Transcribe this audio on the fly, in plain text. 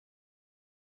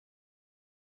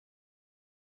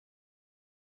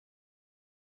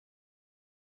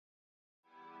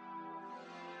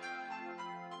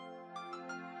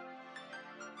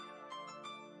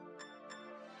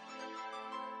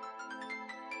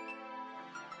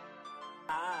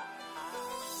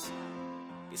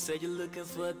You said you're looking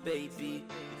for a baby.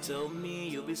 You told me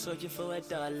you'll be searching for a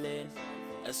darling,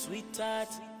 a sweetheart,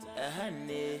 a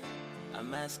honey.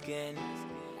 I'm asking,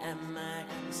 am I?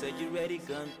 You said you're ready,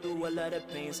 gone through a lot of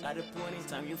pains. At a point in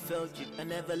time you felt you can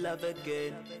never love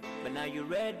again, but now you're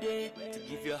ready to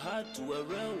give your heart to a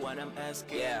real one. I'm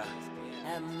asking, yeah,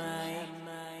 am I?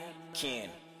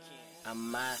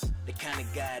 Am I the kind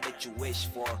of guy that you wish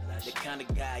for? The kind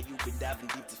of guy you've been diving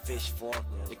deep to fish for?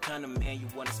 The kind of man you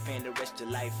want to spend the rest of your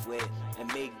life with and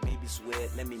make babies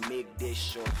with? Let me make this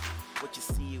short. What you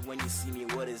see when you see me,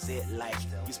 what is it like?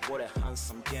 You sport a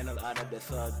handsome general out of the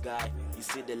third guy. You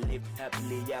see the live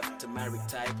happily after married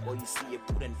type, or you see you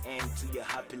put an end to your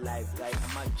happy life. Like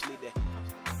I'm actually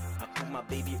I put my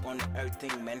baby on the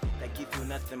earthing, man. That give you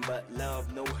nothing but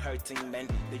love, no hurting, man.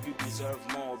 That you deserve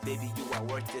more, baby, you are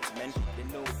worth it, man.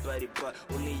 There's nobody but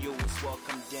only you is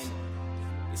welcome, then.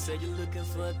 You said you're looking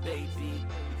for a baby.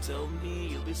 You told me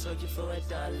you'll be searching for a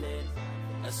darling,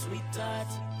 a sweetheart,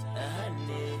 a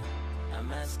honey.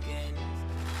 I'm asking,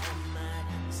 am I?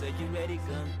 You said you're ready,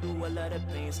 gone through a lot of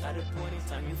pains. At a point in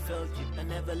time you felt you can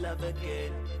never love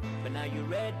again, but now you're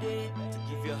ready to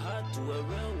give your heart to a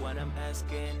real one. I'm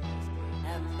asking,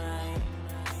 am I?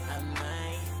 Am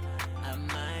I? Am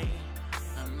I?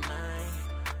 Am I?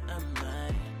 Am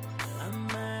I? Am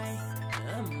I?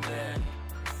 Am I?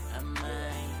 Am I?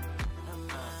 Am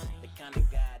I? The kind of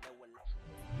guy that will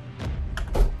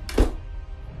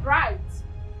right.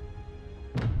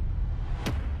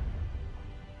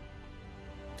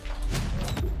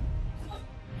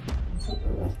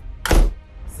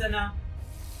 Sana.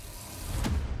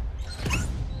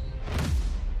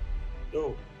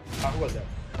 No, how was that?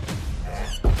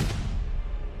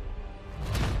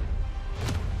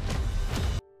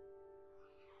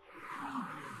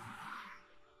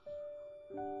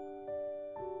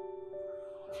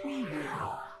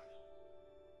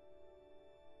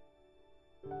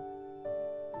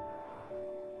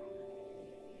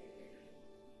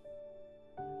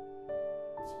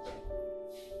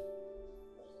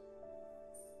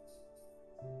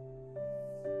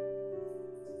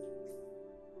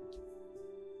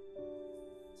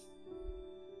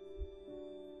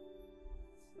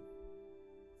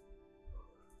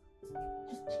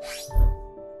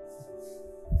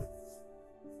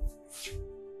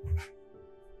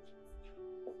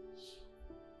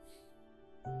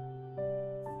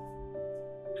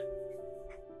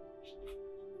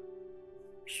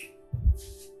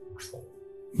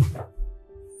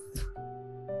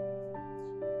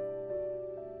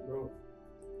 Bro,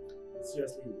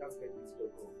 seriously, you can't let this girl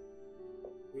go.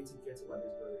 We need to get over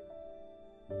this story.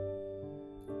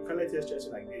 You can't let her stress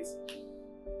you like this.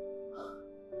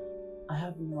 I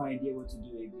have no idea what to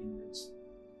do again, Rich.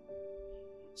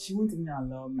 She won't even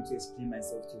allow me to explain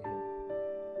myself to her.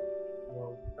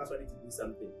 Well, that's why I need to do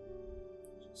something.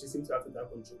 She seems to have total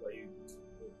control over you.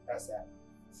 That's that.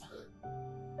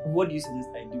 What do you suggest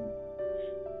I do?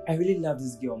 I really love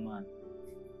this girl, man.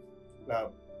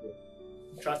 Love, bro.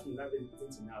 Trust me, love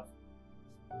is enough.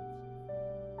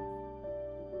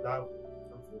 Love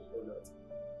comes with a whole lot.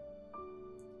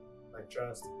 Like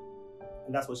trust.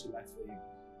 And that's what she likes for you.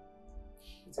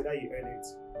 It's either you earn it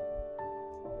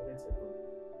or let her go.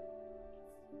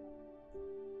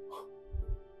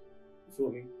 You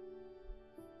feel me?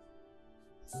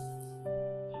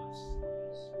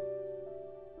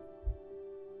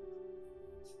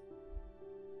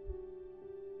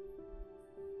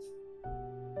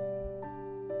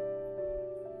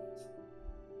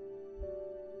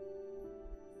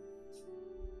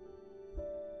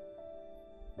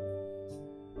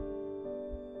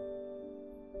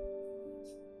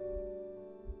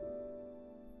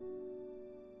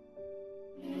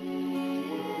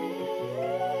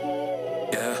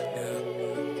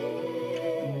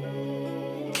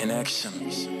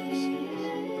 Connections.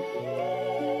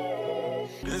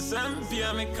 Some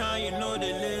people you know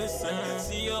they listen.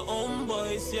 See your own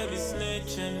boys, yeah, be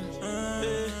snitching.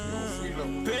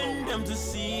 Bring them to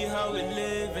see how we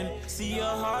living. See your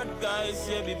hard guys,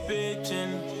 yeah, be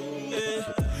bitching.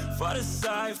 For the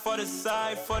side, for the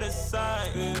side, for the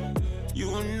side. You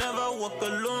will never walk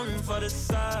alone for the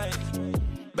side.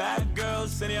 Bad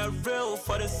girls say they're real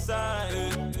for the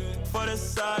side. For the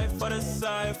side, for the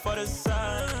side, for the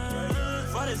side.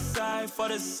 For the side, for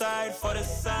the side, for the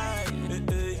side.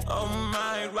 Oh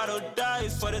my, ride or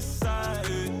dies for the side.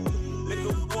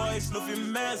 Little boys, no fi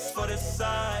mess for the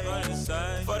side.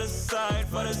 For the side,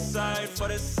 for the side, for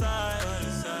the side.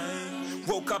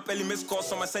 Woke up early, missed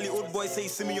calls on my celly. Old boy say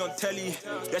see me on telly.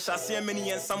 There shall see many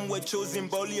and some were chosen,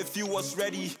 but only a few was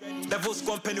ready. Devil's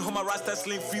company, home a rasta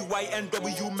sling, free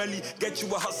YNW melly. Get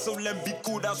you a hustle and be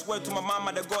cool. That's word to my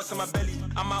mama, the gods in my belly.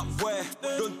 I'm out where?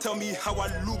 Don't tell me how I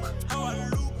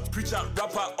look. Preacher,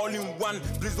 rapper, all in one.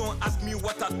 Please don't ask me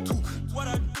what I took. What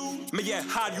I do? Me yeah,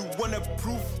 hard you wanna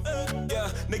prove? Yeah,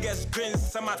 niggas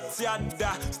grins, I'm a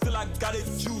tiada. Still I got it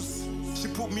juice. She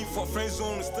put me for friend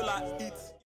zone, still I eat.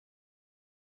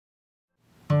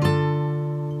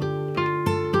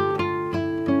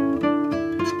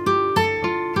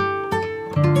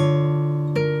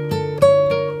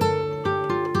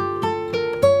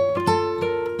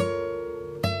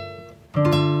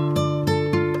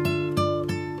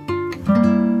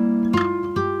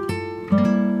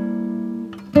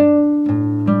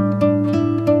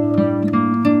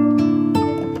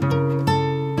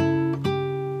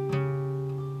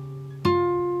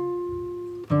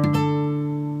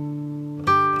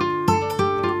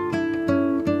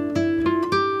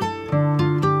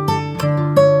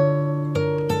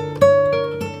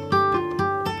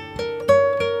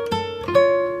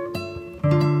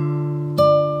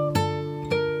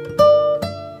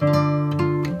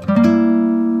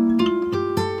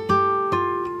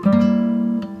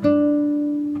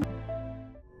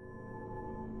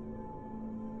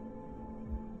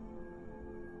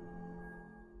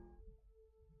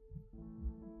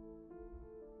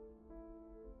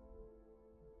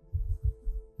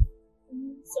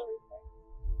 Sorry,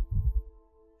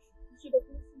 I should have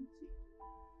listened to you.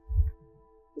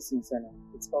 Listen, Sana,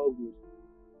 it's all good.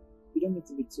 You don't need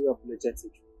to be too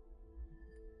apologetic.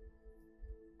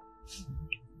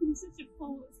 You're such a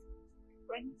fool,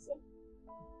 friend.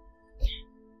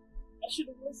 I should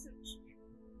have listened to you.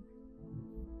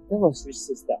 That was Rich,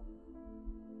 sister.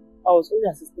 I was only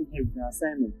assisting her with an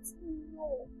assignment.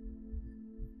 No.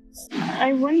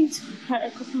 I went to her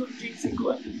a couple of days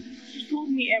ago. She told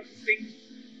me everything.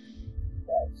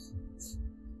 Gosh,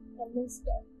 I messed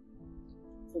up.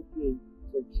 It's okay,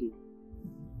 it's okay.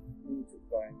 You need to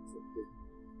cry, it's okay.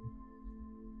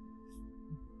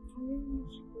 I really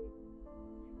miss you, baby.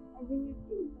 I really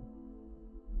do.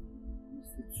 I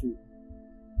miss you too.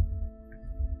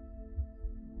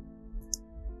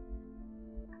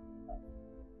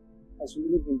 I've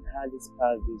really been hard these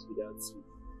past days without you.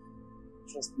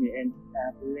 Trust me, and I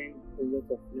have learned a lot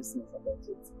of lessons about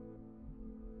it.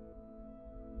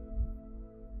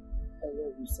 I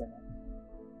love you, Sana.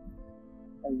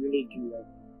 I really do love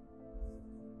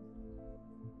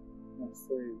you. I'm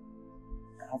sorry.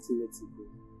 I have to let you go.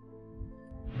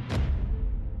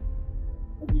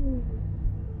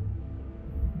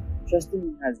 Trusting me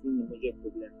has been a major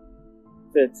problem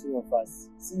for the two of us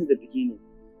since the beginning.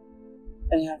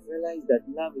 I have realized that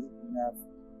love isn't enough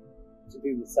to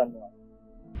be with someone.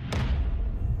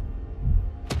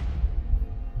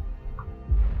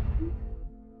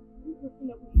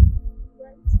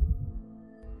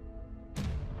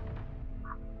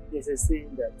 There's a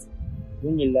saying that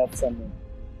when you love someone,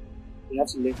 you have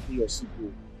to let he or she go.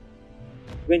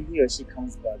 When he or she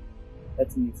comes back,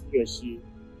 that means he or she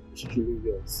is truly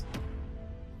yours.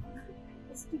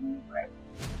 That's the new right.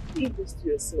 Leave this to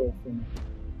yourself. And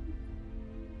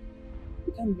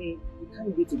you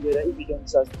can't be together if you don't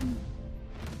trust me.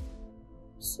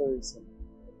 Sorry, son.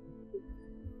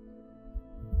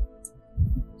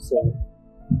 Sorry.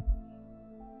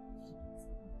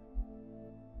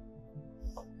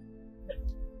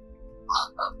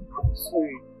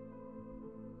 Sorry.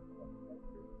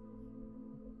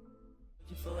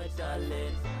 For a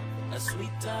darling, a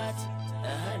sweetheart,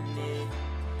 a honey.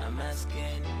 I'm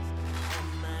asking,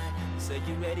 am I? So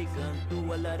you ready? Gone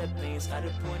through a lot of pains. At a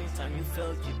point in time you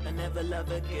felt you can never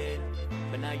love again,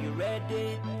 but now you're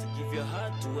ready to give your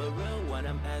heart to a real one.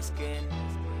 I'm asking,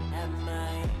 am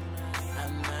I?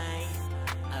 Am I?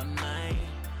 Am I?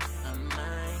 Am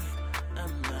I?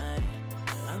 Am I?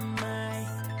 Am I?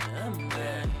 Am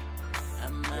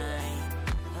I?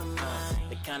 Am I?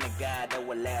 The kind of guy that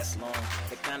will last long,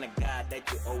 the kind of guy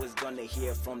that you're always gonna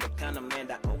hear from, the kind of man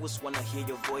that always wanna hear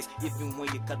your voice even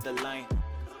when you cut the line.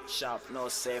 Sharp, no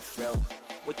safe, real.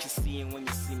 What you seeing when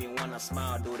you see me when I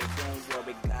smile, though? Don't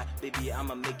worry, God, baby,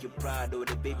 I'ma make you proud, though.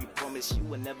 The baby promise you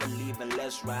will never leave and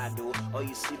let's ride, though. Or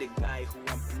you see the guy who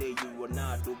won't play you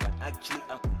Ronaldo, but actually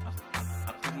I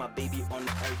put my baby on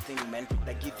the earthing, man.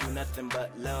 That give you nothing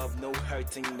but love, no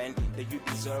hurting, man. That you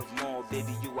deserve more,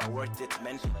 baby, you are worth it,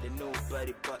 man. That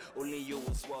nobody but only you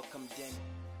was welcome then.